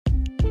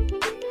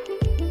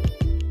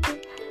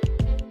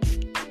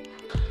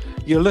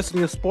You're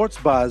listening to Sports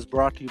Buzz,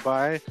 brought to you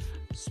by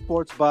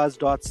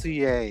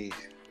sportsbuzz.ca.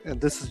 And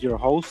this is your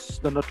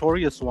host, the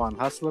notorious one,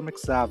 Hustler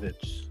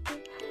McSavage.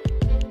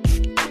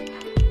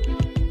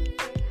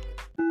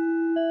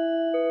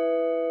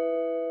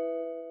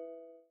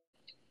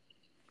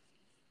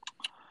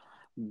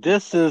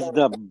 This is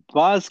the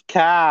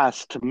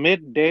Buzzcast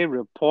Midday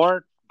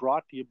Report,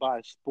 brought to you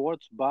by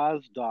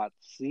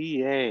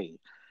sportsbuzz.ca.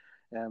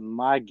 And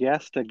my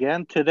guest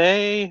again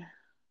today,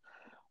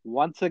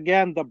 once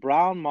again, the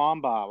Brown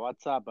Mamba.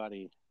 What's up,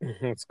 buddy?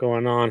 What's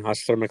going on,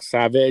 Hustler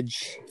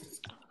McSavage?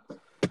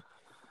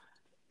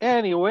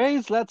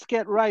 Anyways, let's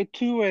get right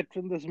to it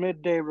in this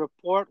midday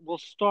report. We'll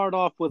start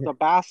off with the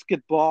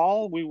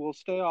basketball. We will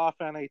stay off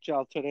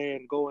NHL today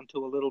and go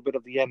into a little bit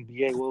of the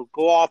NBA. We'll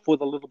go off with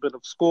a little bit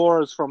of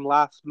scores from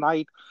last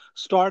night,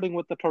 starting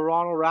with the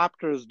Toronto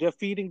Raptors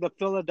defeating the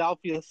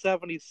Philadelphia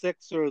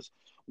 76ers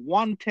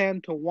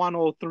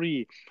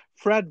 110-103.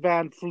 Fred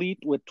VanVleet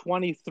with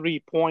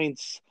 23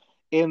 points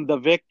in the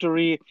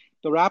victory.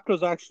 The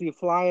Raptors actually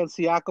fly, and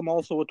Siakam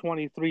also with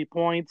 23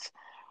 points.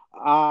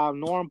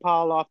 Norm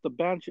Powell off the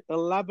bench,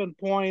 11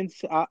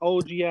 points.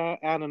 OG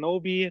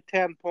Anunoby,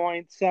 10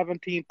 points,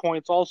 17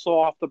 points also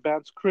off the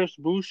bench. Chris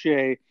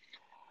Boucher.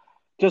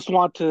 Just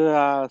want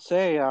to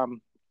say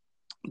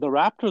the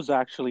Raptors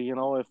actually,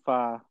 if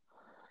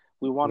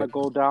we want to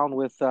go down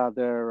with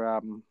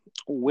their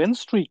win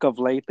streak of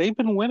late, they've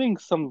been winning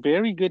some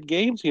very good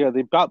games here.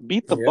 They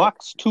beat the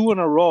Bucks 2 in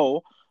a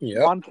row.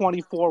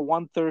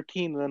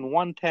 124-113, and then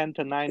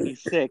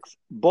 110-96.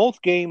 Both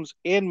games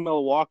in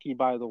Milwaukee,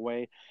 by the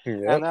way.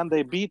 And then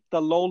they beat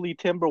the lowly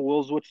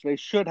Timberwolves, which they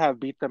should have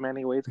beat them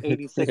anyways,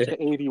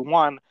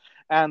 86-81.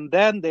 And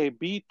then they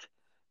beat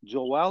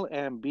Joel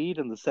Embiid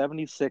and the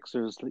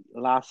 76ers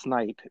last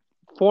night.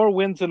 4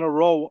 wins in a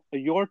row.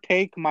 Your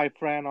take, my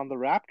friend, on the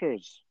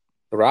Raptors?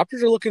 The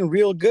Raptors are looking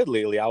real good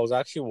lately. I was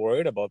actually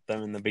worried about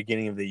them in the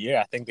beginning of the year.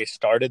 I think they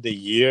started the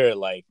year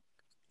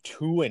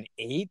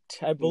 2-8,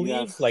 I believe,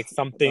 yes,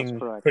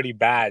 something pretty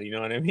bad. You know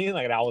what I mean?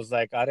 I was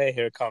like,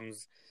 here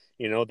comes,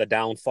 the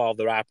downfall of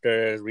the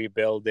Raptors,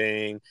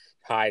 rebuilding,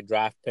 high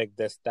draft pick,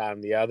 this, that,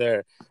 and the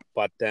other.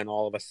 But then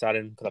all of a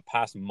sudden, for the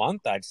past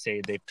month, I'd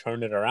say they've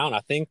turned it around. I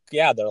think,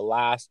 their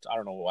last,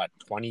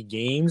 20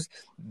 games,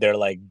 they're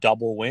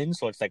double wins.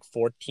 So it's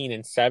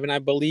 14-7, I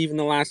believe, in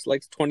the last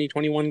 20,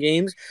 21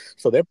 games.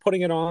 So they're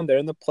putting it on. They're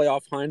in the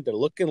playoff hunt. They're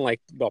looking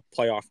like the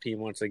playoff team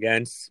once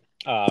again.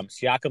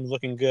 Siakam's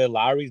looking good.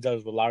 Lowry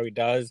does what Lowry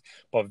does,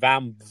 but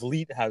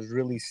VanVleet has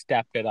really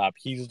stepped it up.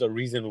 He's the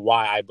reason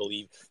why I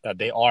believe that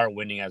they are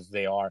winning as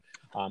they are.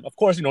 Of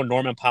course,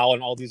 Norman Powell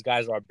and all these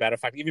guys are better. In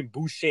fact, even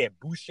Boucher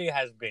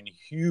has been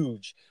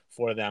huge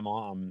for them.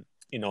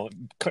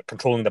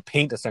 Controlling the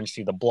paint,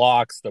 essentially, the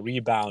blocks, the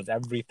rebounds,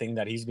 everything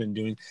that he's been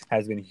doing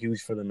has been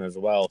huge for them as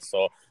well.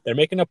 So they're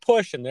making a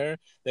push, and they're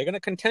going to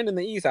contend in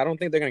the East. I don't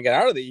think they're going to get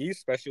out of the East,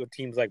 especially with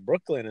teams like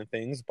Brooklyn and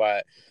things,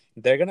 but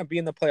they're going to be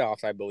in the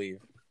playoffs, I believe.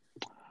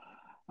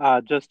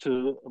 Just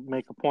to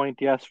make a point,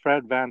 yes,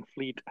 Fred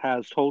VanVleet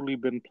has totally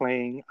been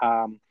playing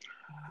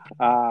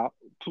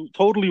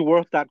totally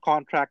worth that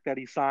contract that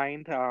he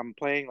signed,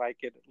 playing like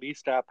it. At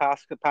least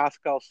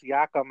Pascal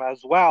Siakam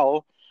as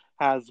well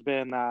has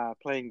been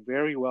playing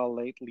very well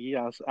lately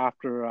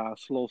after a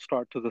slow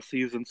start to the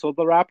season. So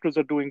the Raptors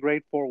are doing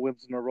great, 4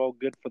 wins in a row.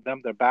 Good for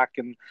them. They're back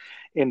in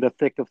the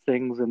thick of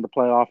things in the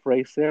playoff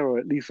race there, or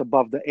at least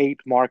above the 8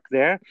 mark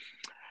there.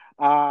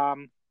 We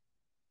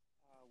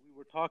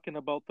were talking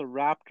about the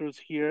Raptors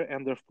here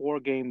and their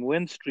 4-game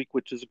win streak,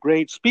 which is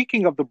great.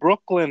 Speaking of the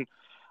Brooklyn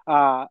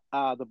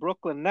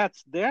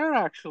Nets, they're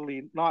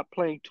actually not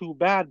playing too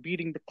bad,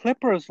 beating the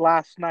Clippers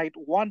last night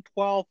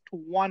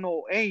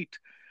 112-108.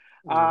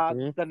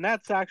 The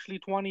Nets actually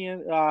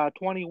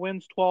 20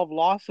 wins, 12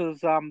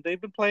 losses. They've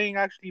been playing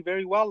actually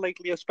very well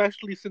lately,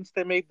 especially since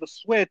they made the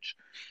switch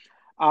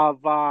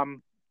of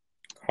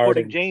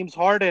putting James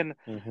Harden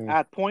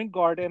at point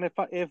guard. And if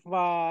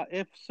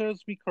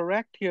serves me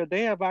correct here,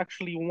 they have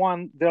actually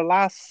won their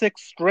last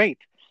 6 straight.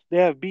 They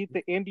have beat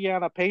the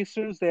Indiana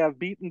Pacers. They have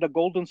beaten the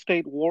Golden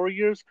State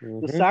Warriors,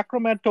 the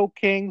Sacramento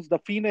Kings, the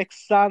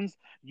Phoenix Suns,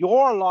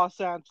 your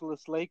Los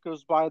Angeles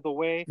Lakers, by the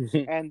way,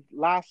 and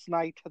last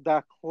night,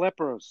 the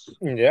Clippers.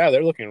 Yeah,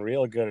 they're looking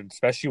real good,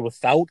 especially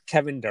without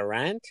Kevin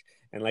Durant.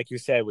 And like you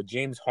said, with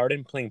James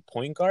Harden playing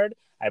point guard,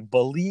 I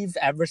believe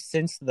ever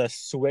since the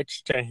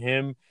switch to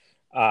him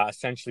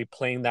essentially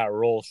playing that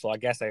role. So I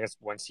guess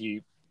once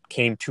he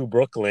came to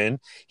Brooklyn,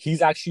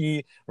 he's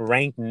actually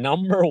ranked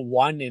number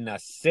 1 in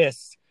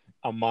assists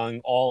among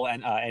all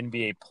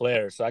NBA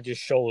players. So that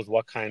just shows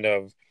what kind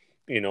of,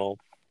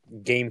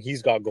 game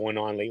he's got going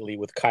on lately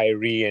with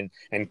Kyrie, and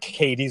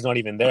KD's not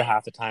even there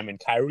half the time, and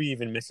Kyrie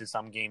even misses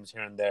some games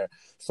here and there.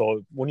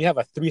 So when you have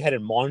a 3-headed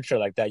monster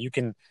like that, you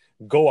can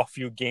go a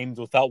few games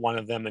without one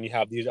of them, and you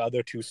have these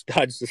other 2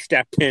 studs to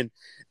step in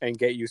and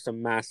get you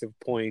some massive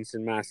points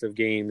and massive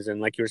games.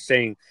 And like you're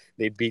saying,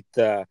 they beat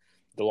the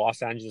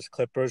Los Angeles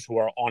Clippers, who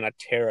are on a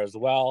tear as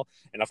well.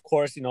 And of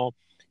course,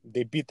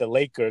 they beat the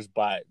Lakers,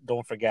 but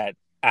don't forget,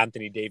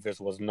 Anthony Davis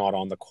was not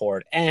on the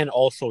court, and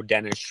also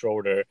Dennis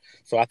Schroeder.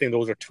 So I think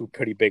those are two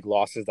pretty big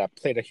losses that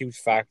played a huge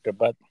factor.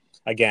 But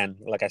again,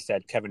 like I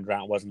said, Kevin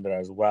Durant wasn't there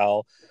as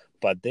well.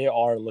 But they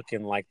are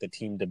looking like the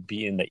team to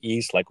be in the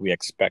East like we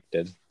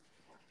expected.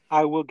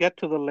 I will get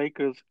to the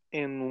Lakers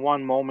in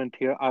one moment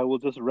here. I will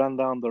just run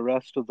down the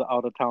rest of the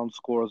out-of-town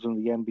scores in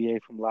the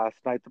NBA from last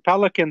night. The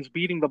Pelicans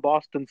beating the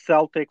Boston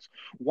Celtics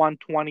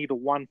 120 to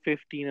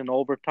 115 in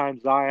overtime.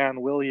 Zion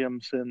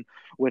Williamson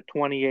with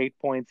 28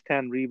 points,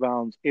 10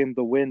 rebounds in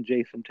the win.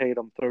 Jason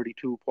Tatum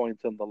 32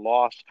 points in the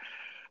loss.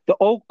 The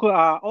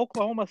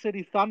Oklahoma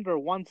City Thunder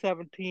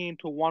 117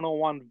 to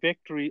 101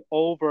 victory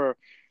over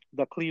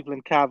the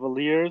Cleveland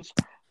Cavaliers.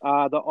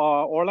 The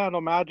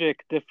Orlando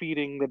Magic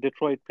defeating the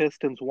Detroit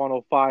Pistons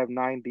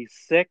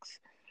 105-96.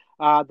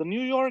 The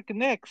New York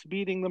Knicks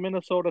beating the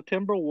Minnesota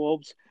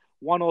Timberwolves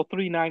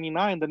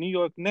 103-99. The New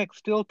York Knicks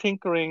still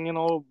tinkering,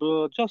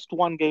 just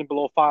one game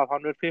below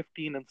 500,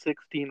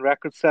 15-16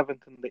 record,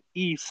 seventh in the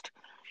East.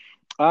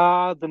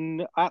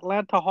 The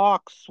Atlanta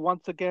Hawks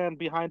once again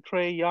behind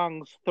Trae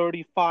Young's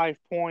 35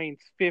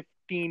 points,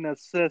 15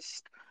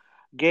 assists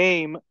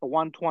game,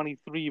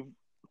 123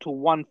 to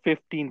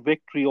 115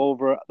 victory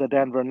over the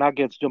Denver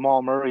Nuggets.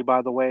 Jamal Murray,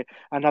 by the way,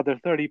 another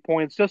 30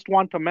 points. Just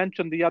want to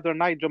mention the other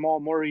night, Jamal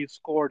Murray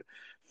scored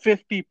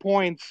 50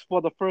 points for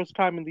the first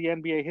time in the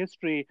NBA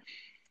history.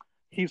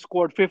 He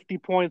scored 50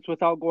 points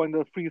without going to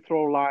the free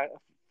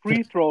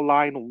throw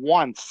line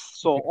once.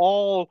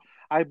 So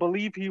I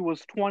believe he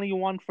was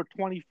 21 for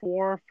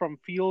 24 from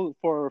field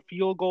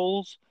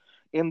goals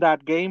in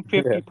that game.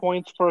 50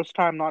 points, first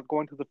time not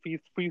going to the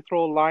free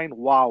throw line.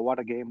 Wow, what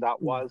a game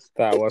that was.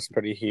 That was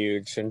pretty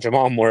huge. And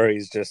Jamal Murray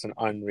is just an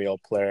unreal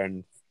player.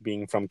 And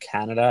being from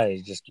Canada,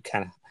 is just you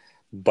kind of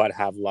but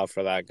have love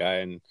for that guy.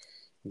 And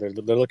they're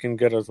looking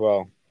good as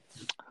well.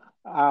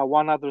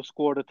 One other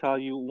score to tell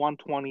you,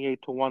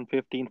 128 to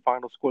 115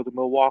 final score. The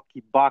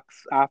Milwaukee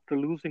Bucks, after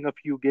losing a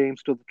few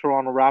games to the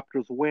Toronto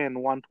Raptors, win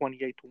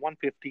 128 to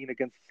 115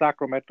 against the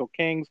Sacramento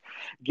Kings.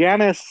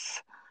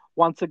 Giannis,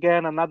 once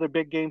again, another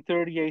big game,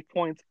 38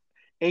 points,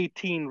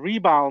 18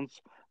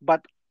 rebounds.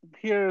 But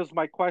here's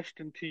my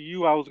question to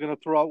you. I was going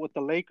to throw out with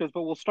the Lakers,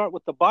 but we'll start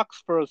with the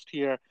Bucks first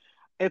here.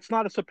 It's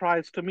not a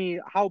surprise to me.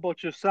 How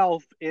about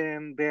yourself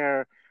in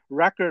their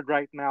record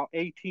right now,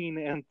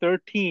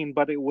 18-13,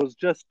 but it was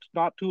just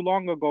not too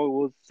long ago. It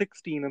was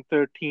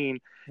 16-13.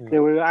 They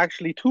were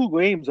actually 2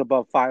 games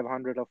above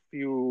 500 a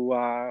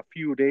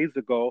few days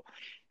ago.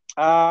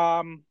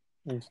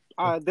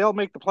 They'll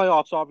make the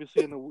playoffs,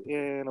 obviously,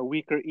 in a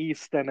weaker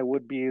East than it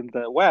would be in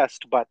the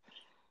West, but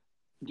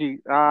they're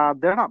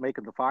not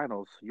making the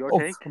finals. Your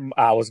take?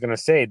 I was gonna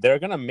say they're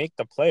gonna make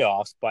the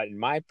playoffs, but in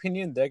my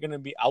opinion, they're gonna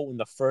be out in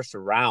the first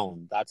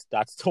round. That's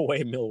the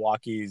way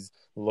Milwaukee's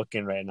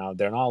looking right now.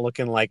 They're not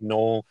looking like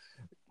no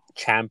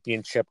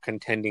championship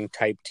contending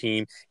type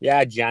team.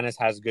 Yeah, Giannis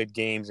has good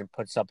games and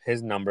puts up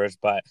his numbers,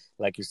 but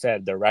like you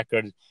said, their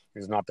record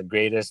is not the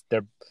greatest.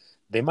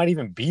 They might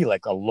even be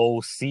like a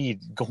low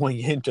seed going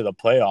into the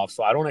playoffs,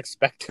 so I don't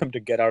expect them to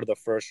get out of the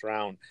first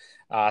round.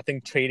 I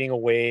think trading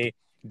away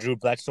Drew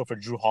Bledsoe for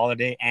Drew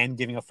Holiday and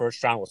giving a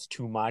first round was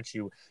too much.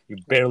 You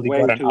barely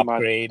got an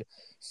upgrade,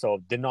 so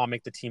did not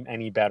make the team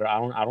any better.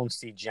 I don't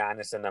see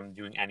Giannis and them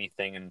doing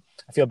anything, and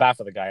I feel bad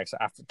for the guy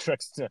after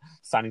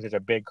signing such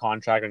a big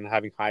contract and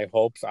having high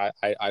hopes. I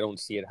don't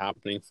see it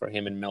happening for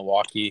him in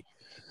Milwaukee,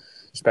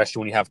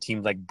 especially when you have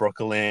teams like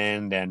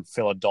Brooklyn and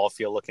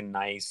Philadelphia looking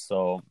nice.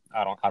 So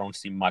I don't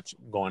see much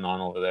going on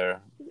over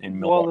there in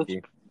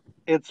Milwaukee. Well,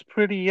 it's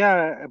pretty,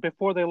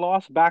 before they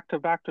lost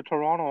back-to-back to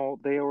Toronto,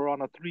 they were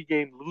on a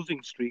 3-game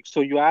losing streak.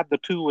 So you add the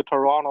 2 with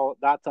Toronto,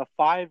 that's a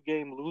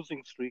 5-game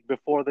losing streak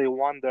before they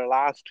won their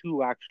last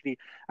 2, actually,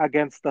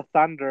 against the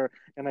Thunder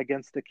and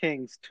against the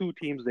Kings, 2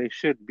 teams they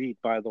should beat,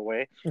 by the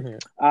way.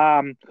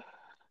 Mm-hmm.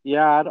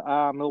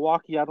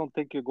 Milwaukee, I don't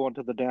think you're going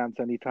to the dance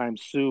anytime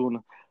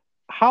soon.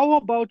 How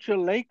about your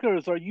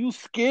Lakers? Are you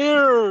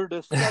scared,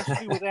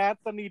 especially with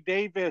Anthony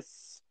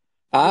Davis?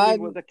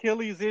 With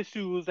Achilles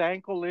issues,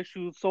 ankle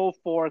issues, so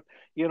forth,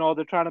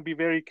 they're trying to be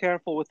very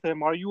careful with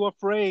him. Are you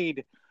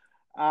afraid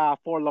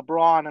for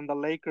LeBron and the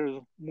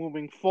Lakers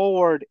moving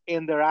forward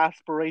in their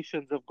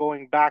aspirations of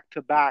going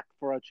back-to-back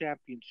for a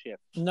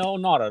championship? No,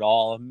 not at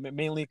all.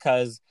 Mainly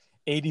because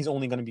AD's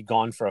only going to be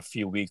gone for a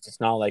few weeks. It's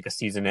not like a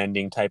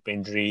season-ending type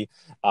injury.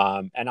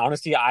 And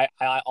honestly,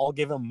 I'll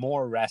give him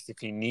more rest if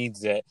he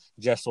needs it,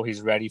 just so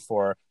he's ready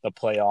for the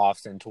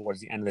playoffs and towards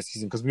the end of the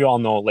season. Because we all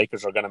know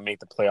Lakers are going to make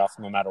the playoffs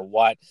no matter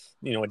what.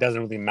 It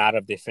doesn't really matter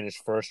if they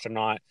finish first or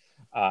not,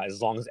 as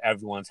long as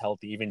everyone's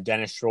healthy. Even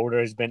Dennis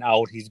Schroeder has been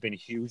out. He's been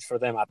huge for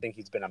them. I think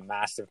he's been a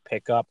massive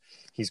pickup.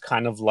 He's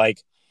kind of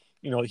like,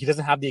 he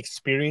doesn't have the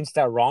experience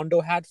that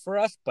Rondo had for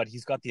us, but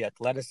he's got the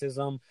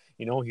athleticism.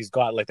 He's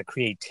got like the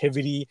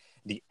creativity,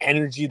 the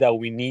energy that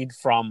we need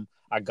from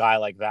a guy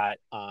like that.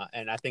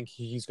 And I think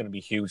he's going to be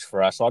huge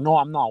for us. So no,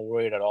 I'm not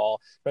worried at all,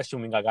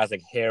 especially when we got guys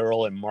like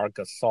Harrell and Marc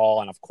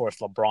Gasol and, of course,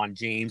 LeBron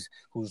James,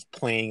 who's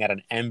playing at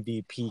an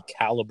MVP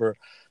caliber.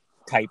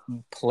 type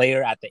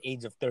player at the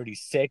age of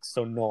 36.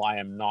 So no, I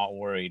am not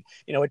worried.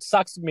 It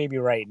sucks maybe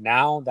right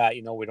now that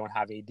we don't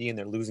have AD and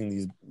they're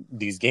losing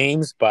these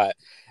games, but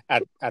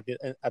at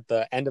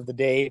the end of the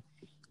day,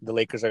 the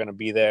Lakers are going to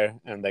be there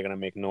and they're going to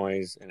make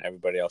noise, and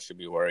everybody else should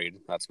be worried.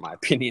 That's my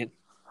opinion.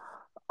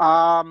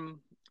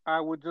 I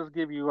would just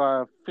give you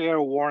a fair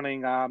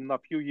warning. A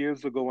few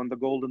years ago, when the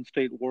Golden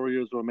State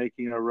Warriors were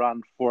making a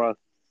run for a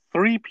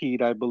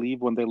three-peat, I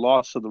believe, when they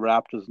lost to the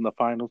Raptors in the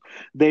finals,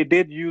 they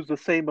did use the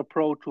same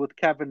approach with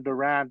Kevin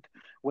Durant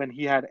when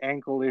he had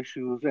ankle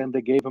issues, and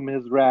they gave him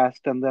his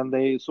rest, and then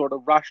they sort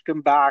of rushed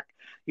him back,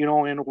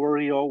 in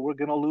worry, oh, we're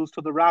gonna lose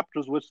to the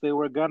Raptors, which they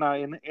were gonna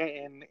in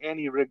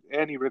any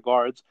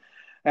regards,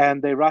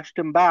 and they rushed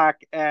him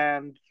back,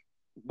 and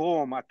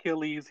boom,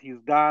 Achilles,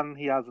 he's done.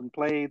 He hasn't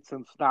played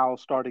since now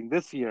starting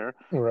this year.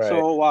 Right.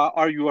 So,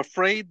 are you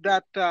afraid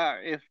that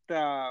if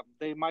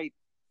they might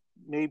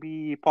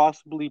maybe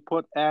possibly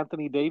put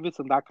Anthony Davis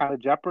in that kind of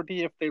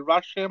jeopardy if they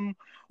rush him,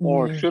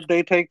 or should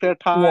they take their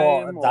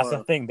Well, time? that's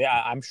the Or thing.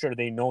 I'm sure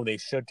they know they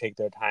should take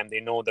their time.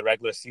 They know the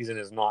regular season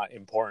is not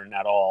important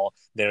at all.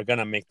 They're going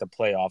to make the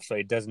playoffs, so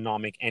it does not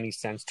make any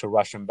sense to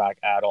rush them back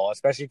at all,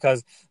 especially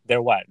because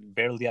they're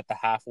barely at the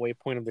halfway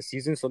point of the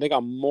season, so they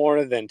got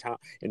more than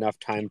enough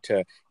time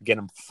to get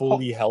them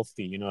fully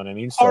healthy. You know what I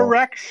mean? So,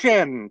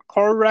 correction.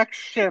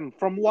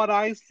 From what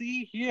I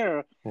see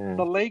here, yeah.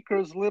 the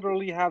Lakers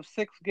literally have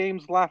 6 games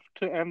left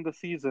to end the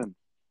season.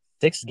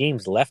 6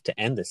 games left to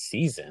end the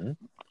season.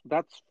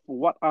 That's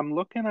what I'm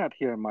looking at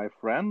here, my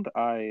friend.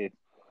 I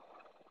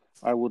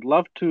would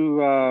love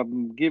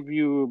to give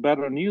you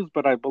better news,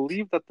 but I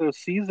believe that the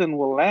season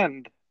will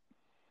end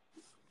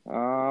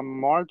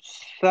March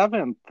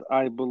 7th,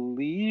 I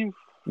believe.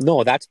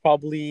 No, that's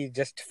probably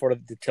just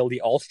till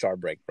the All-Star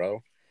break,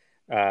 bro.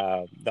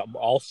 The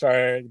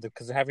All-Star,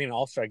 because they're having an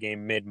All-Star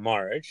game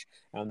mid-March,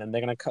 and then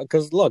they're gonna cut.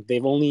 Because look,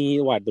 they've only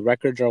the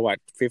records are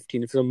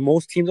 15. So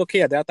most teams,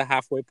 okay, they're at the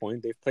halfway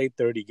point. They've played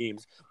 30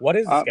 games. What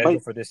is the schedule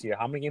But for this year?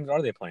 How many games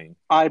are they playing?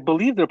 I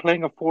believe they're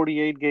playing a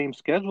 48-game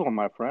schedule,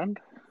 my friend.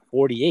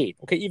 48.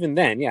 Okay, even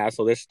then, yeah.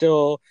 So there's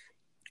still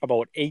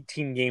about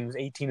 18 games,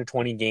 18 to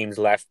 20 games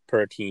left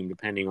per team,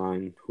 depending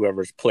on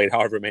whoever's played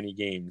however many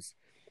games.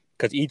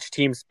 Because each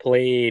team's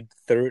played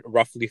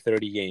roughly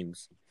 30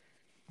 games.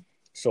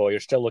 So you're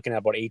still looking at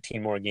about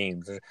 18 more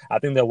games. I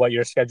think that what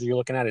your schedule you're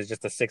looking at is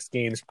just the 6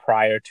 games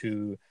prior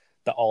to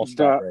the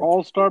All-Star break.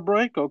 All-Star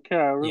break? Okay,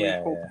 I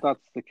really hope Yeah.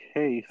 that's the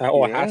case.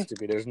 It has to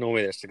be. There's no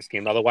way there's 6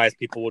 games. Otherwise,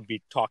 people would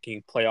be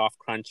talking playoff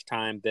crunch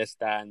time, this,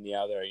 that, and the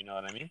other. You know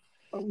what I mean?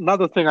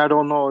 Another thing I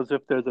don't know is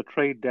if there's a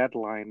trade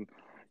deadline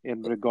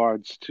in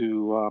regards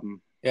to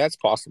yeah, it's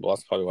possible.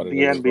 That's probably what it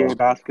the is. NBA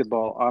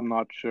basketball. I'm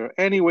not sure.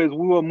 Anyways,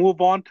 we will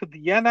move on to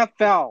the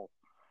NFL.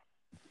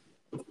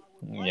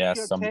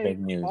 Yes, some big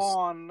news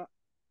on the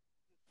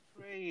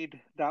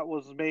trade that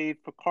was made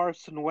for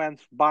Carson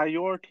Wentz by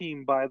your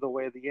team, by the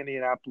way, the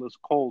Indianapolis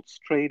Colts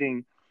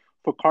trading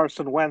for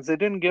Carson Wentz. They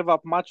didn't give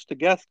up much to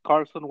get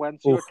Carson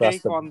Wentz. Your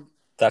take on?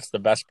 That's the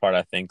best part,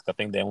 I think. I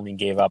think they only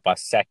gave up a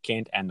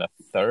second and a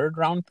third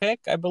round pick,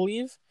 I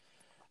believe.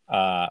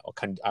 It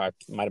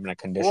might have been a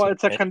conditional. Well,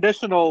 it's a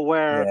conditional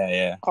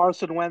where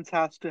Carson Wentz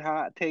has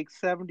to take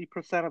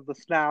 70% of the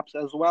snaps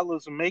as well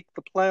as make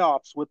the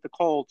playoffs with the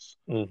Colts.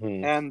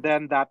 Mm-hmm. And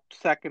then that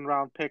second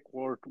round pick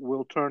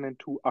will turn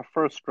into a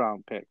first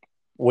round pick.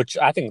 Which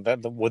I think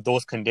that with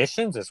those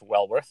conditions is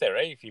well worth it,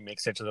 right? If he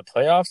makes it to the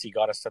playoffs, he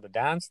got us to the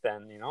dance,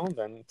 then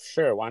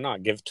sure, why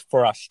not? Give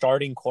for a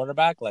starting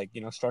quarterback,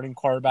 starting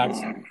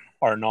quarterbacks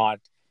are not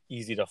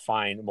easy to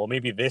find. Well,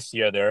 maybe this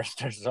year there's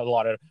a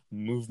lot of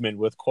movement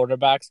with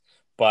quarterbacks,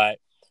 but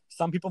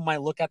some people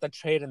might look at the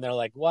trade and they're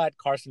like, what?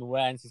 Carson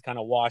Wentz is kind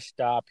of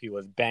washed up. He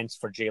was benched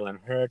for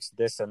Jalen Hurts,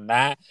 this and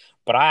that.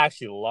 But I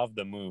actually love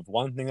the move.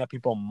 One thing that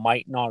people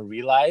might not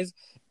realize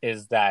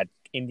is that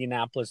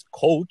Indianapolis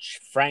coach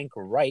Frank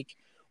Reich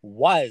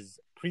was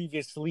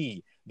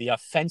previously the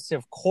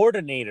offensive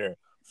coordinator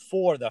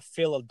for the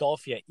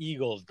Philadelphia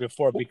Eagles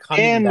before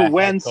becoming the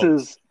head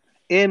coach.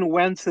 In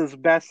Wentz's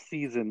best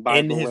season,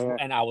 by the way.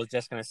 And I was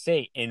just going to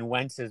say, in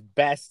Wentz's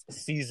best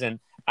season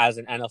as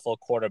an NFL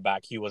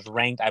quarterback, he was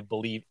ranked, I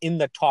believe, in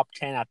the top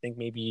 10, I think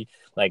maybe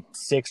like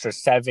 6 or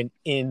 7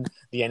 in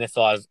the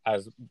NFL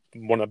as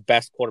one of the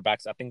best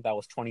quarterbacks. I think that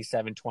was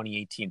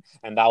 2018.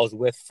 And that was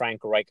with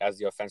Frank Reich as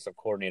the offensive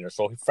coordinator.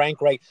 So Frank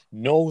Reich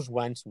knows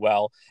Wentz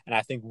well, and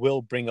I think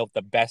will bring out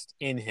the best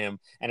in him,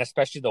 and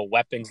especially the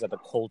weapons that the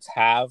Colts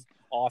have.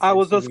 I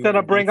was just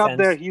gonna bring up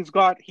there. He's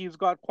got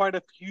quite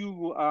a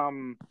few.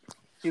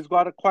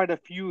 Quite a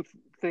few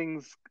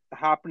things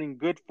happening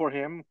good for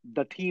him.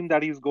 The team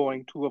that he's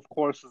going to, of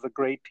course, is a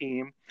great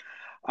team.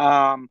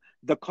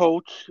 The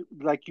coach,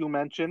 like you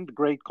mentioned,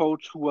 great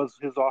coach who was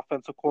his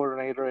offensive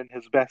coordinator in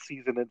his best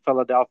season in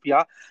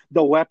Philadelphia.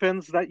 The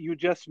weapons that you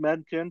just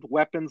mentioned,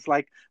 weapons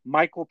like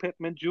Michael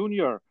Pittman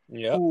Jr.,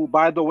 who,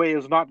 by the way,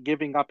 is not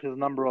giving up his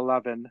number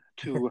 11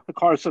 to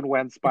Carson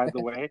Wentz, by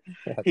the way.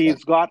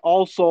 He's got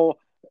also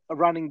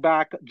running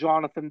back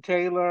Jonathan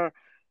Taylor.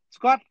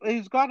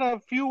 He's got a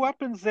few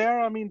weapons there.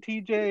 I mean,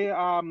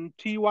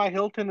 T.Y.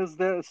 Hilton is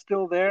there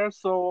still there.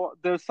 So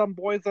there's some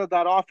boys at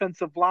that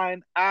offensive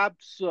line.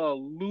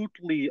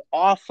 Absolutely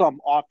awesome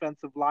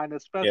offensive line, Yeah.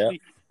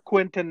 especially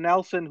Quentin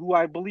Nelson, who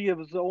I believe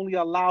has only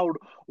allowed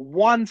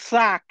one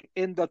sack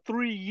in the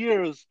 3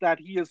 years that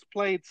he has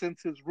played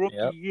since his rookie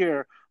Yep.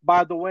 year.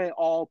 By the way,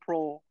 all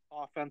pro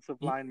offensive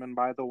lineman,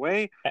 by the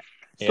way.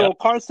 So Yep.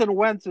 Carson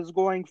Wentz is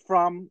going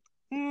from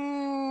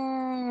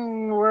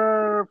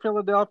we're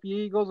Philadelphia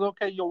Eagles.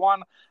 Okay, you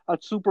won a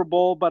Super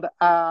Bowl, but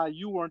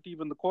you weren't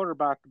even the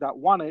quarterback that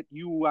won it.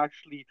 You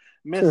actually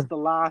missed the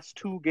last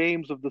 2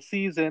 games of the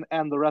season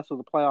and the rest of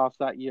the playoffs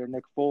that year.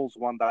 Nick Foles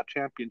won that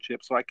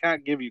championship, so I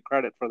can't give you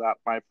credit for that,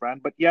 my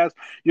friend. But yes,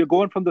 you're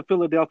going from the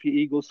Philadelphia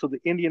Eagles to the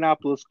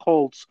Indianapolis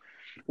Colts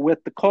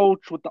with the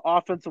coach, with the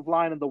offensive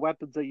line, and the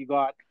weapons that you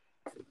got.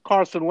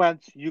 Carson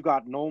Wentz, you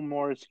got no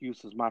more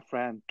excuses, my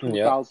friend. Yep.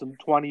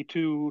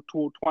 2022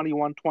 to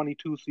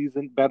 21-22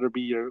 season better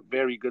be a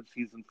very good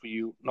season for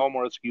you. No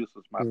more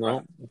excuses, my No,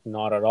 friend.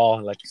 not at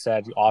all. Like you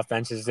said, the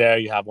offense is there.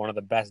 You have one of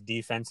the best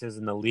defenses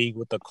in the league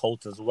with the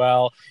Colts as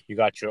well. You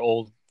got your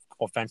old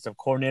offensive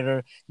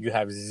coordinator. You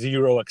have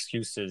zero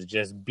excuses.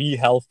 Just be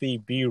healthy,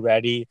 be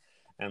ready,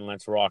 and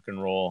let's rock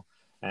and roll.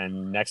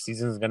 And next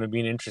season is going to be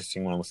an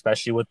interesting one,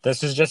 especially with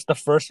this is just the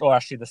first, or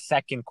actually the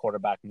second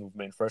quarterback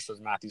movement. First was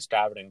Matthew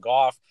Stafford and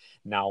Goff,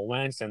 now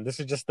Wentz, and this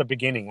is just the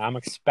beginning. I'm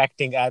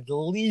expecting at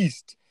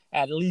least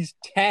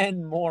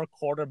 10 more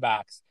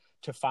quarterbacks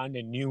to find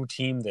a new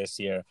team this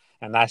year.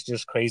 And that's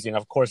just crazy. And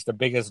of course, the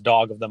biggest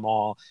dog of them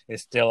all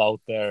is still out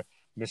there,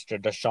 Mr.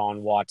 Deshaun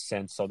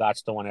Watson. So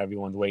that's the one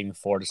everyone's waiting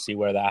for to see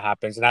where that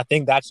happens. And I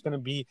think that's going to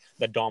be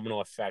the domino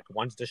effect.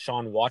 Once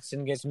Deshaun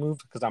Watson gets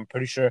moved, because I'm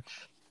pretty sure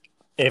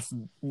if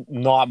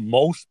not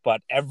most,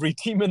 but every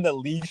team in the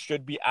league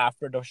should be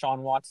after Deshaun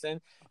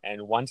Watson.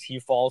 And once he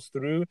falls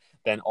through,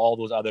 then all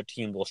those other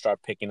teams will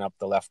start picking up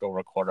the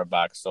leftover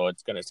quarterback. So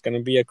it's gonna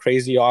be a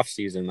crazy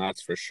offseason,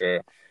 that's for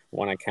sure.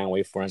 One I can't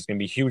wait for. And it's gonna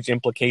be huge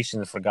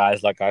implications for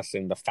guys like us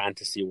in the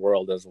fantasy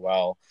world as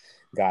well.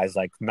 Guys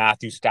like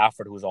Matthew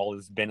Stafford, who's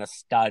always been a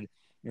stud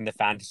in the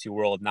fantasy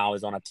world, now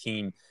is on a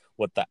team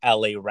with the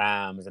LA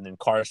Rams, and then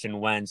Carson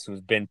Wentz, who's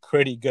been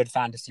pretty good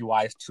fantasy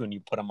wise too, and you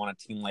put him on a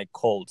team like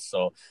Colts.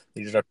 So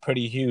these are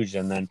pretty huge.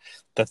 And then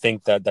to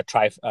think that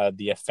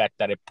the effect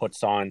that it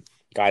puts on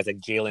guys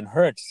like Jalen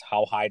Hurts,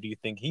 how high do you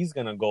think he's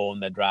gonna go in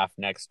the draft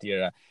next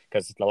year?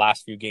 Because the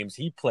last few games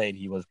he played,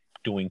 he was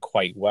doing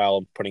quite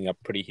well, putting up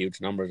pretty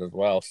huge numbers as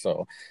well.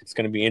 So it's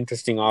going to be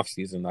interesting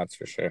offseason, that's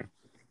for sure.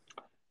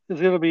 It's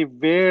going to be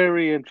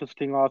very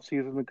interesting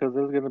offseason because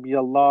there's going to be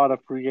a lot of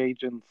free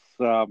agents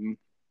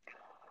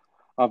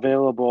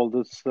available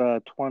this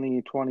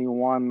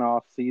 2021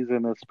 off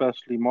season,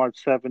 especially March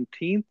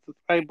 17th,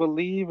 I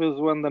believe, is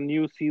when the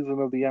new season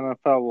of the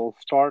NFL will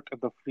start,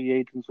 and the free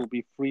agents will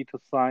be free to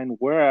sign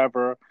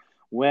wherever,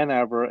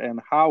 whenever,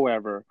 and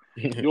however.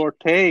 Your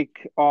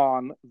take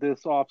on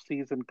this off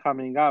season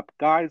coming up,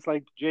 guys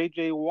like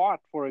J.J.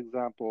 Watt, for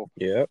example,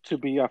 Yep. to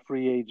be a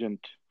free agent.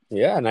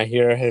 Yeah, and I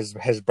hear his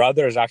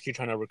brother is actually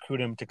trying to recruit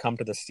him to come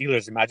to the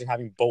Steelers. Imagine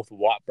having both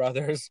Watt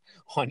brothers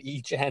on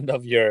each end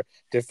of your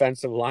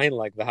defensive line.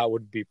 Like that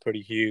would be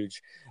pretty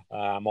huge.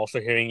 I'm also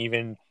hearing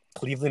even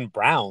Cleveland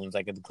Browns.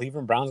 Like the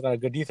Cleveland Browns got a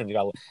good defense.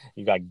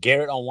 You got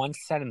Garrett on one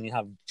side, and you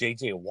have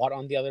J.J. Watt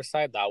on the other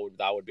side. That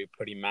would be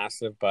pretty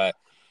massive. But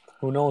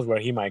who knows where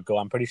he might go?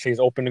 I'm pretty sure he's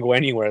open to go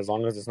anywhere as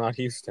long as it's not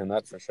Houston.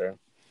 That's for sure.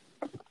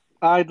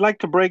 I'd like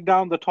to break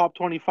down the top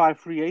 25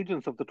 free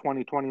agents of the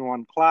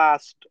 2021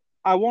 class.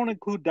 I won't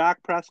include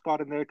Dak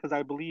Prescott in there because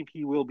I believe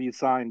he will be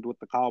signed with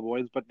the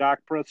Cowboys, but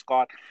Dak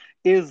Prescott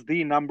is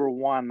the number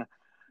one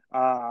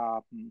uh,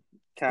 Free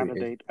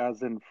candidate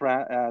as in free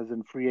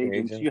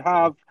agents.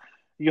 agent.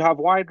 You have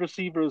wide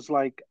receivers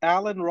like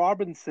Allen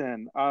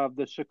Robinson of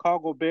the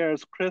Chicago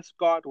Bears, Chris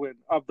Godwin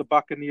of the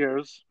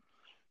Buccaneers.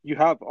 You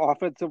have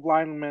offensive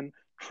lineman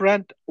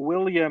Trent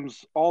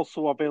Williams,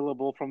 also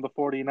available from the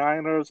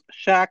 49ers.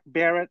 Shaq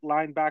Barrett,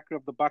 linebacker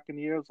of the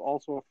Buccaneers,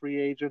 also a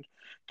free agent.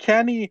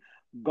 Kenny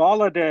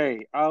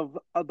Golladay of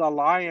the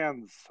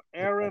Lions.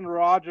 Aaron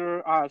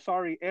Rodgers'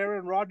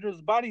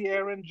 buddy,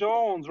 Aaron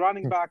Jones,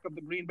 running back of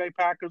the Green Bay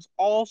Packers,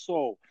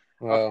 also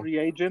a Well, free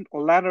agent.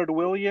 Leonard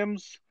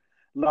Williams,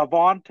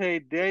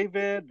 Lavonte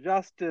David,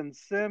 Justin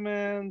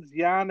Simmons,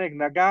 Yannick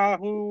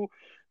Nagahu,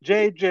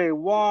 J.J.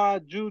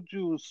 Watt,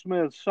 Juju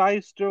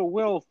Smith-Schuster,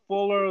 Will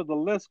Fuller. The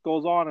list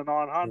goes on and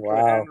on. Hunter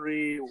wow.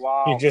 Henry, You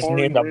wow, just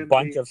Corey named a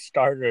bunch Linsley, of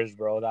starters,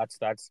 bro. That's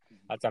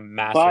a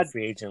massive Bud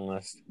free agent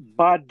list.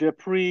 Bud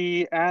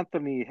Dupree,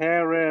 Anthony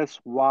Harris.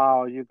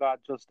 Wow, you got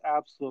just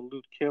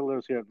absolute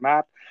killers here.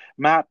 Matt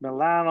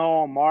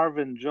Milano,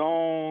 Marvin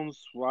Jones.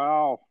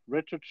 Wow,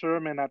 Richard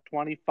Sherman at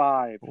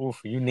 25,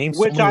 Oof, you named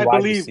so which many I wide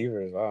believe,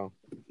 receivers. Wow.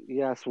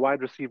 yes,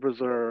 wide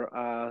receivers are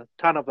a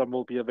ton of them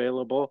will be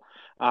available,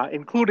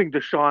 including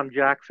Deshaun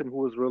Jackson, who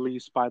was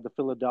released by the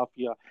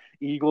Philadelphia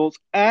Eagles,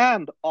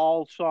 and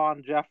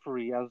Alshon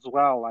Jeffrey as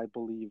well, I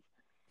believe.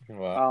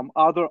 Wow.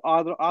 Other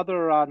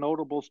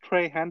notables: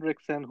 Trey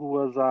Hendrickson, who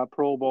was a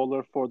Pro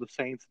Bowler for the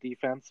Saints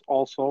defense,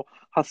 also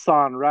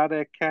Hassan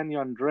Reddick,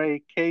 Kenyon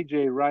Drake,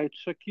 KJ Wright,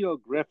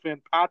 Shaquille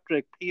Griffin,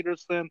 Patrick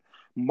Peterson,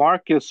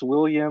 Marcus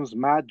Williams,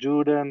 Matt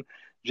Judon,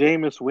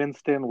 Jameis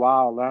Winston,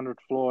 wow, Leonard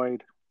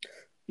Floyd,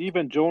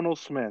 even Jono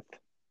Smith.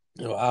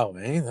 Wow,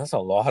 man, that's a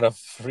lot of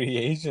free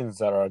agents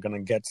that are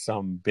gonna get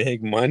some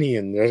big money,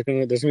 and there's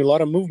gonna be a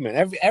lot of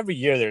movement. Every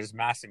year there's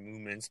massive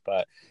movements,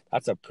 but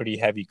that's a pretty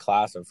heavy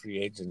class of free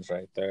agents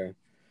right there.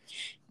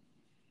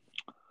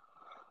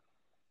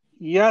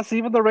 Yes,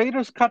 even the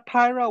Raiders cut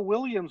Tyrell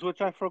Williams, which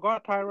I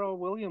forgot Tyrell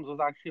Williams was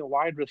actually a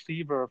wide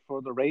receiver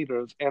for the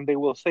Raiders, and they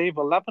will save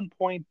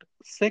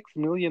 $11.6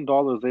 million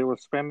they were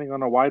spending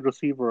on a wide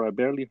receiver I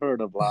barely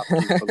heard of last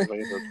year for the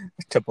Raiders.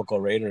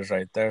 Typical Raiders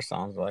right there,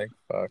 sounds like.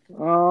 Fuck.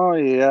 Oh,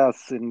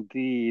 yes,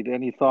 indeed.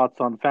 Any thoughts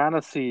on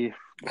fantasy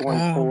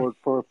going forward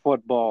for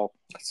football?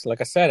 So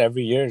like I said,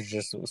 every year is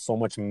just so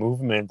much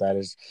movement that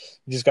is,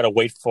 you just got to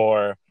wait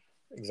for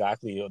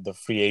exactly the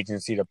free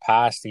agency to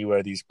pass, see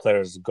where these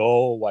players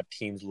go, what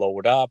teams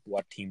load up,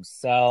 what teams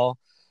sell.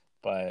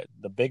 But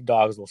the big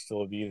dogs will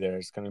still be there.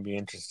 It's going to be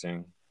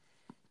interesting.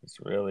 It's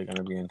really going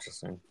to be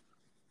interesting.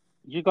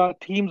 You got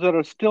teams that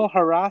are still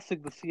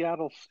harassing the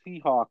Seattle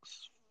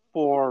Seahawks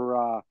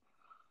for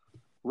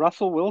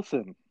Russell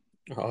Wilson.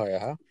 Oh,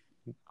 yeah?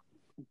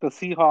 The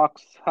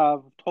Seahawks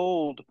have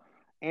told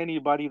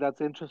anybody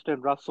that's interested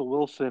in Russell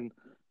Wilson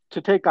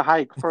to take a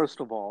hike, first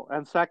of all.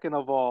 And second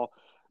of all,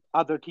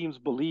 other teams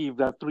believe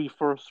that 3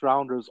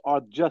 first-rounders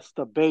are just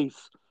the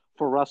base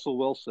for Russell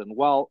Wilson.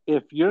 Well,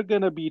 if you're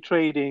going to be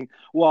trading,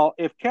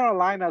 if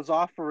Carolina's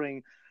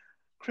offering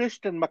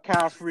Christian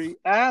McCaffrey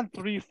and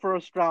 3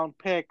 first-round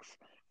picks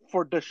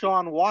for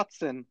Deshaun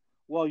Watson,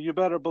 well, you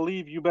better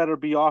believe you better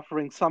be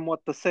offering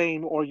somewhat the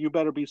same, or you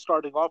better be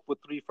starting off with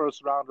 3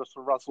 first-rounders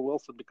for Russell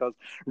Wilson, because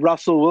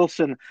Russell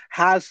Wilson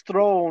has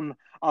thrown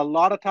a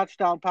lot of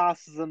touchdown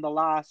passes in the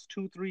last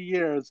 2-3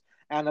 years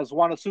and has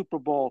won a Super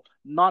Bowl,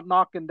 not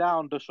knocking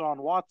down Deshaun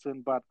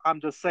Watson, but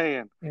I'm just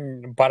saying.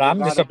 But I'm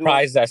just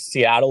surprised that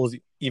Seattle is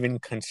even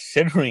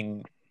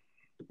considering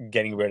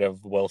getting rid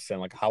of Wilson.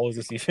 Like, how is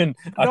this even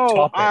a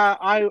topic?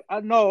 I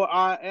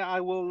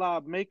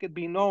will make it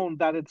be known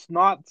that it's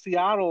not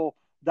Seattle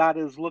that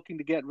is looking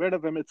to get rid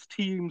of him. It's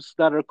teams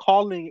that are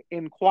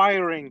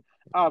inquiring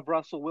of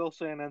Russell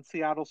Wilson, and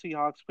Seattle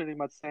Seahawks pretty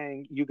much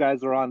saying, you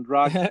guys are on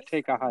drugs,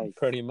 take a hike.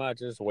 Pretty much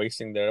just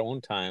wasting their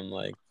own time.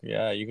 Like,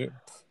 yeah, you're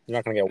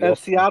not going to get Wilson. If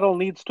Seattle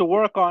needs to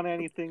work on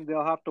anything,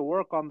 they'll have to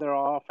work on their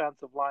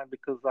offensive line,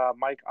 because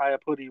Mike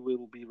Iapudi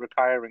will be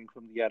retiring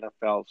from the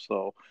NFL.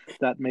 So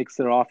that makes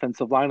their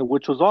offensive line,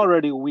 which was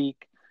already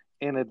weak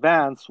in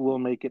advance, will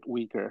make it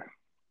weaker.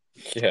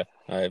 Yeah,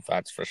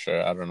 that's for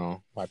sure. I don't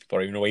know why people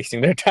are even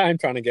wasting their time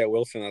trying to get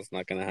Wilson. That's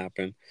not going to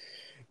happen.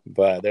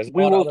 But there's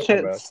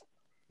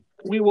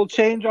we will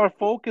change our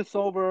focus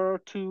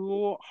over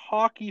to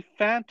hockey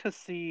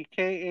fantasy,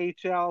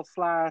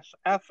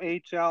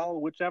 KHL/FHL,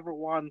 whichever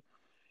one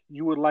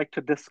you would like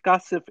to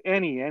discuss, if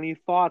any. Any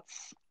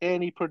thoughts,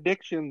 any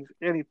predictions,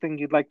 anything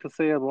you'd like to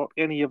say about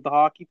any of the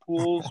hockey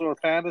pools or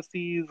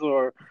fantasies,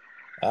 or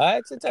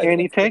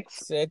any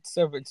takes? It's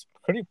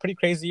pretty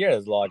crazy year.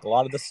 Like a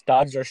lot of the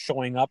studs are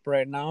showing up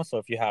right now. So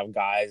if you have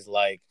guys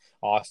like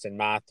Austin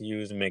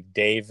Matthews,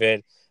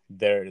 McDavid,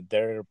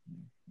 they're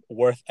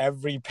worth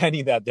every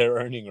penny that they're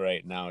earning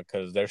right now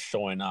because they're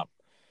showing up.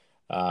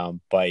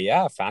 But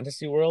yeah,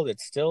 fantasy world,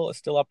 it's still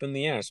up in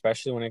the air,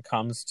 especially when it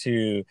comes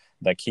to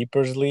the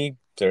Keepers League.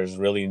 There's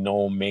really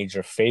no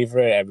major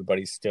favorite.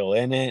 Everybody's still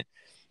in it.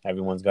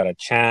 Everyone's got a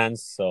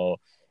chance. So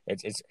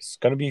it's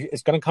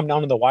gonna come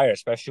down to the wire,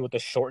 especially with the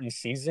shortened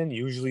season.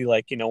 Usually,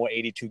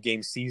 82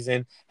 game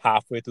season,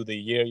 halfway through the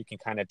year, you can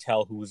kind of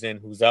tell who's in,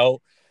 who's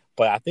out.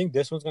 But I think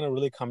this one's going to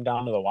really come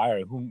down to the wire.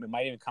 It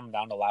might even come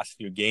down to the last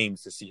few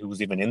games to see who's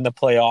even in the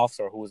playoffs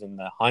or who's in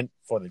the hunt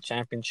for the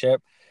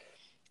championship.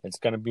 It's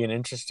going to be an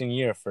interesting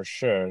year for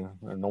sure.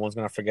 No one's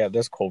going to forget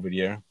this COVID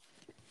year.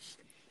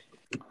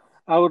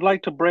 I would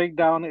like to break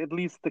down at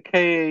least the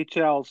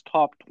KHL's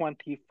top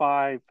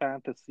 25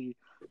 fantasy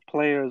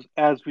players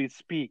as we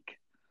speak.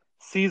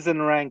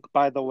 Season rank,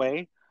 by the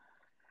way.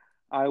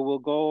 I will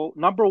go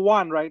number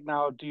 1 right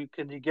now.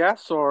 Can you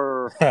guess,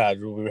 or? We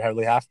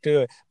really have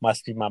to. It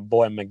must be my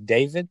boy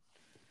McDavid.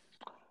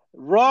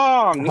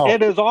 Wrong. Oh.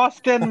 It is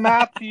Austin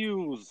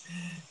Matthews.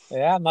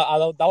 Yeah,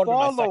 that would be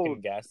my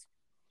second guess.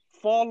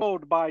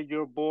 Followed by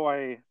your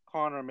boy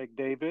Connor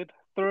McDavid.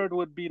 Third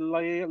would be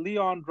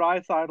Leon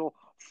Draisaitl.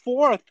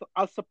 Fourth,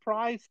 a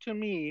surprise to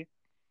me,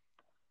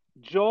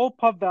 Joe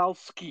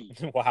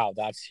Pavelski. Wow,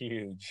 that's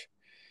huge.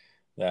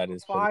 That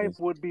is 5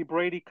 would be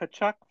Brady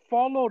Tkachuk,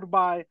 followed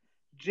by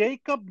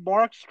Jacob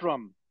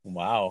Markstrom.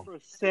 Wow. Number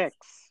 6,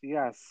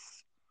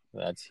 yes.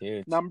 That's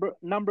huge.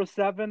 Number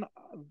 7,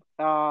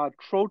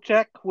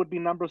 Trocheck would be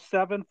number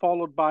 7,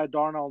 followed by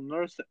Darnell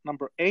Nurse at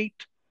number 8.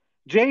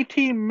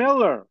 JT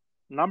Miller,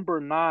 number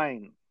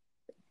 9.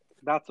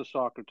 That's a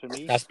shocker to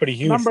me. That's pretty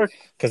huge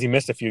because he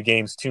missed a few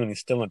games too, and he's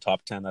still in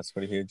top 10. That's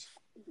pretty huge.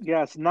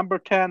 Yes, number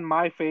 10,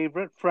 my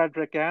favorite,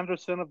 Frederick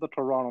Anderson of the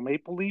Toronto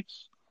Maple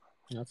Leafs.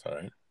 That's all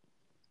right.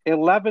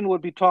 11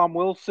 would be Tom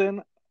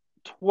Wilson.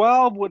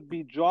 12 would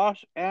be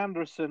Josh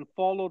Anderson,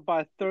 followed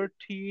by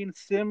 13,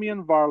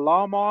 Semyon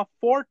Varlamov.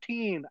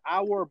 14,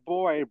 our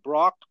boy,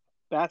 Brock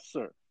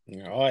Besser.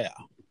 Oh, yeah.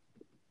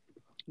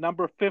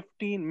 Number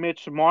 15,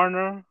 Mitch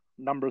Marner.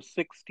 Number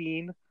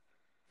 16,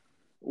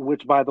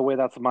 which, by the way,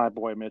 that's my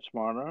boy, Mitch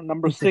Marner.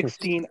 Number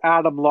 16,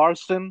 Adam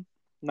Larson.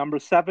 Number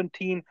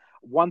 17,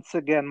 once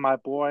again, my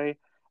boy,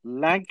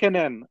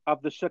 Lankinen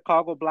of the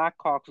Chicago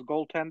Blackhawks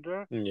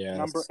goaltender. Yes.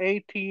 Number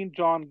 18,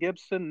 John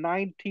Gibson.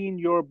 19,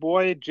 your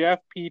boy, Jeff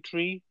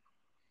Petrie.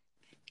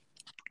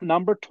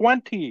 Number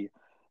 20,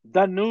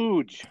 the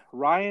Nuge,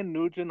 Ryan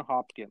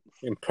Nugent-Hopkins.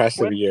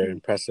 Impressive year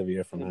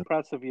from him.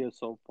 Impressive year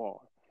so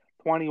far.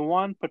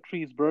 21,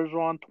 Patrice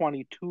Bergeron.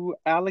 22,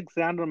 Alex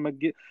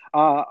Ovechkin.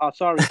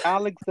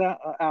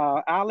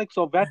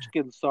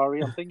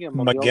 Sorry, I'm thinking of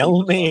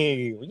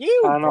McGillney.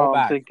 I know.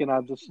 I'm thinking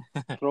I'll just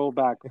throw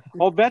back.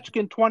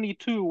 Ovechkin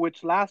 22,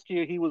 which last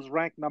year he was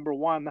ranked number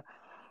 1.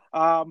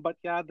 But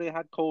yeah, they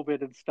had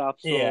COVID and stuff.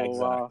 So, yeah,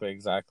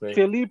 exactly.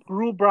 Philippe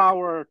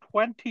Grubauer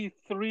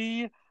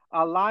 23,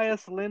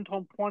 Elias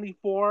Lindholm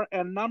 24,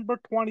 and number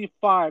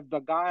 25, the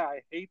guy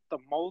I hate the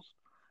most,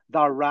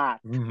 the Rat,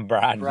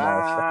 Brad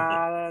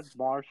Marchand.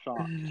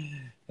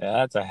 Yeah,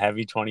 that's a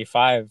heavy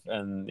 25.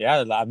 And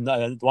yeah,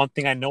 one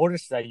thing I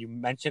noticed that you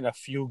mentioned a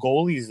few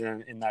goalies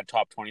in that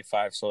top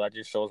 25. So that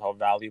just shows how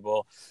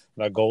valuable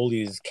the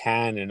goalies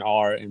can and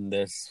are in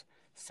this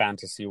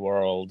fantasy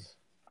world.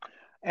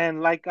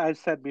 And like I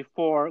said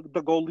before,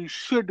 the goalie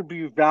should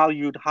be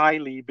valued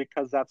highly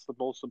because that's the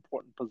most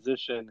important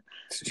position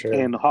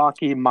in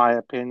hockey, in my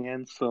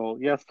opinion. So,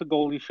 yes, the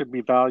goalie should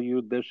be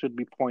valued. There should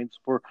be points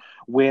for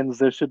wins.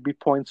 There should be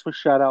points for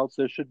shutouts.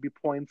 There should be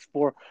points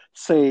for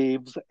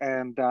saves.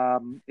 And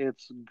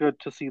it's good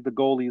to see the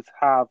goalies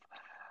have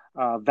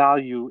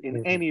value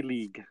in any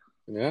league.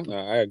 Yeah,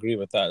 I agree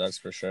with that. That's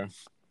for sure.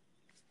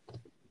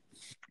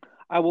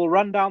 I will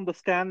run down the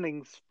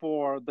standings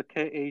for the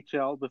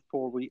KHL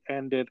before we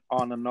end it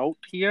on a note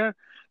here.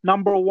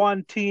 Number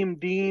 1, Team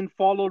Dean,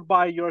 followed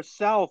by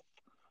yourself,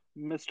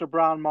 Mr.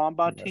 Brown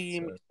Mamba. Yes,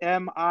 Team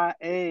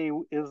MIA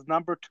is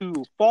number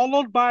 2,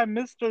 followed by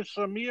Mr.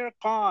 Shamir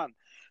Khan.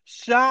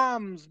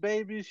 Shams,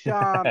 baby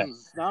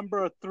Shams.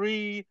 Number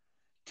 3,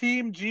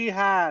 Team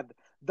Jihad,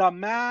 the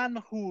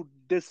man who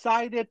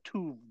decided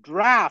to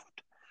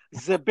draft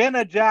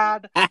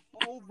Zibanejad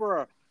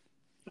over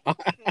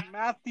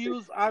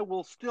Matthews. I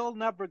will still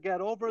never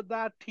get over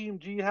that. Team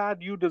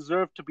Jihad, you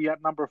deserve to be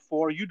at number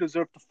 4. You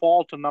deserve to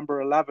fall to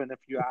number 11, if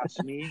you ask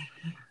me,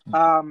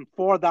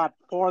 for that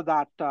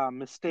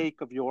mistake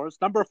of yours.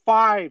 Number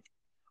 5,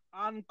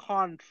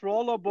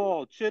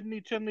 Uncontrollable,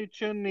 Chidney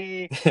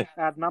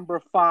at number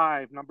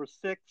 5. Number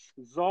 6,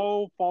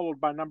 Zoe, followed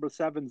by number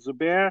 7,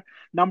 Zubair.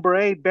 Number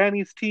 8,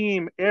 Benny's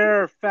team,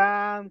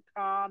 Irfan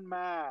Khan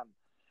Man.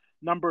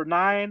 Number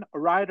 9,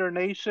 Rider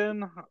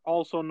Nation,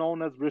 also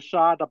known as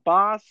Rashad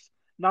Abbas.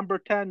 Number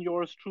 10,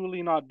 yours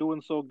truly, not doing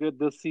so good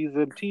this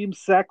season, Team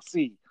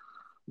Sexy,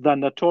 the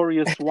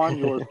notorious one,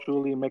 yours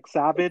truly,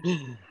 McSavage.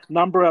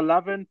 Number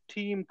 11,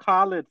 Team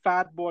Khalid,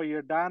 Fat Boy,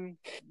 you're done.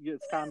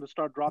 It's time to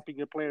start dropping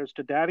your players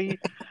to daddy.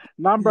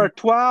 Number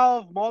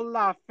 12,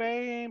 Mullah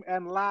Fame.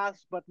 And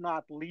last but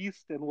not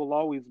least, and will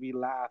always be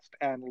last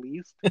and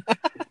least,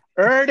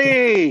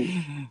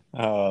 Ernie.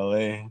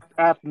 Holy.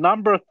 At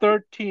number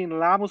 13,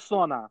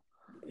 Lamusona.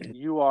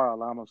 You are a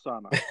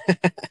Lamusona.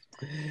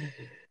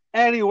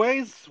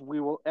 Anyways,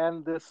 we will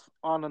end this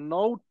on a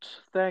note.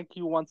 Thank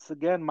you once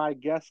again, my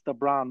guest, the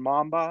Brown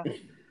Mamba.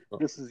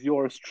 This is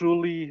yours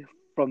truly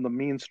from the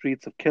mean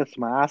streets of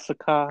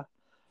Kismaasaka,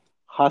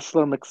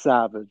 Hustler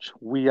McSavage.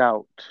 We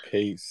out.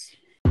 Peace.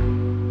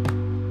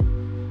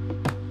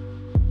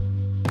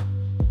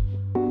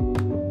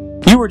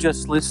 You were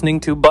just listening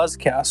to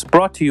Buzzcast,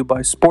 brought to you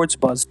by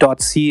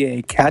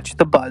sportsbuzz.ca. Catch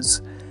the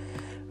buzz.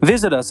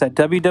 Visit us at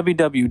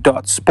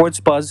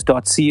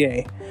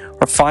www.sportsbuzz.ca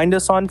or find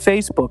us on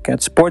Facebook at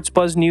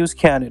Sportsbuzz News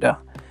Canada.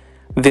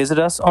 Visit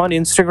us on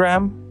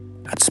Instagram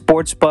at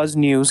Sportsbuzz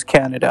News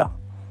Canada.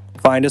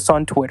 Find us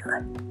on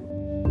Twitter.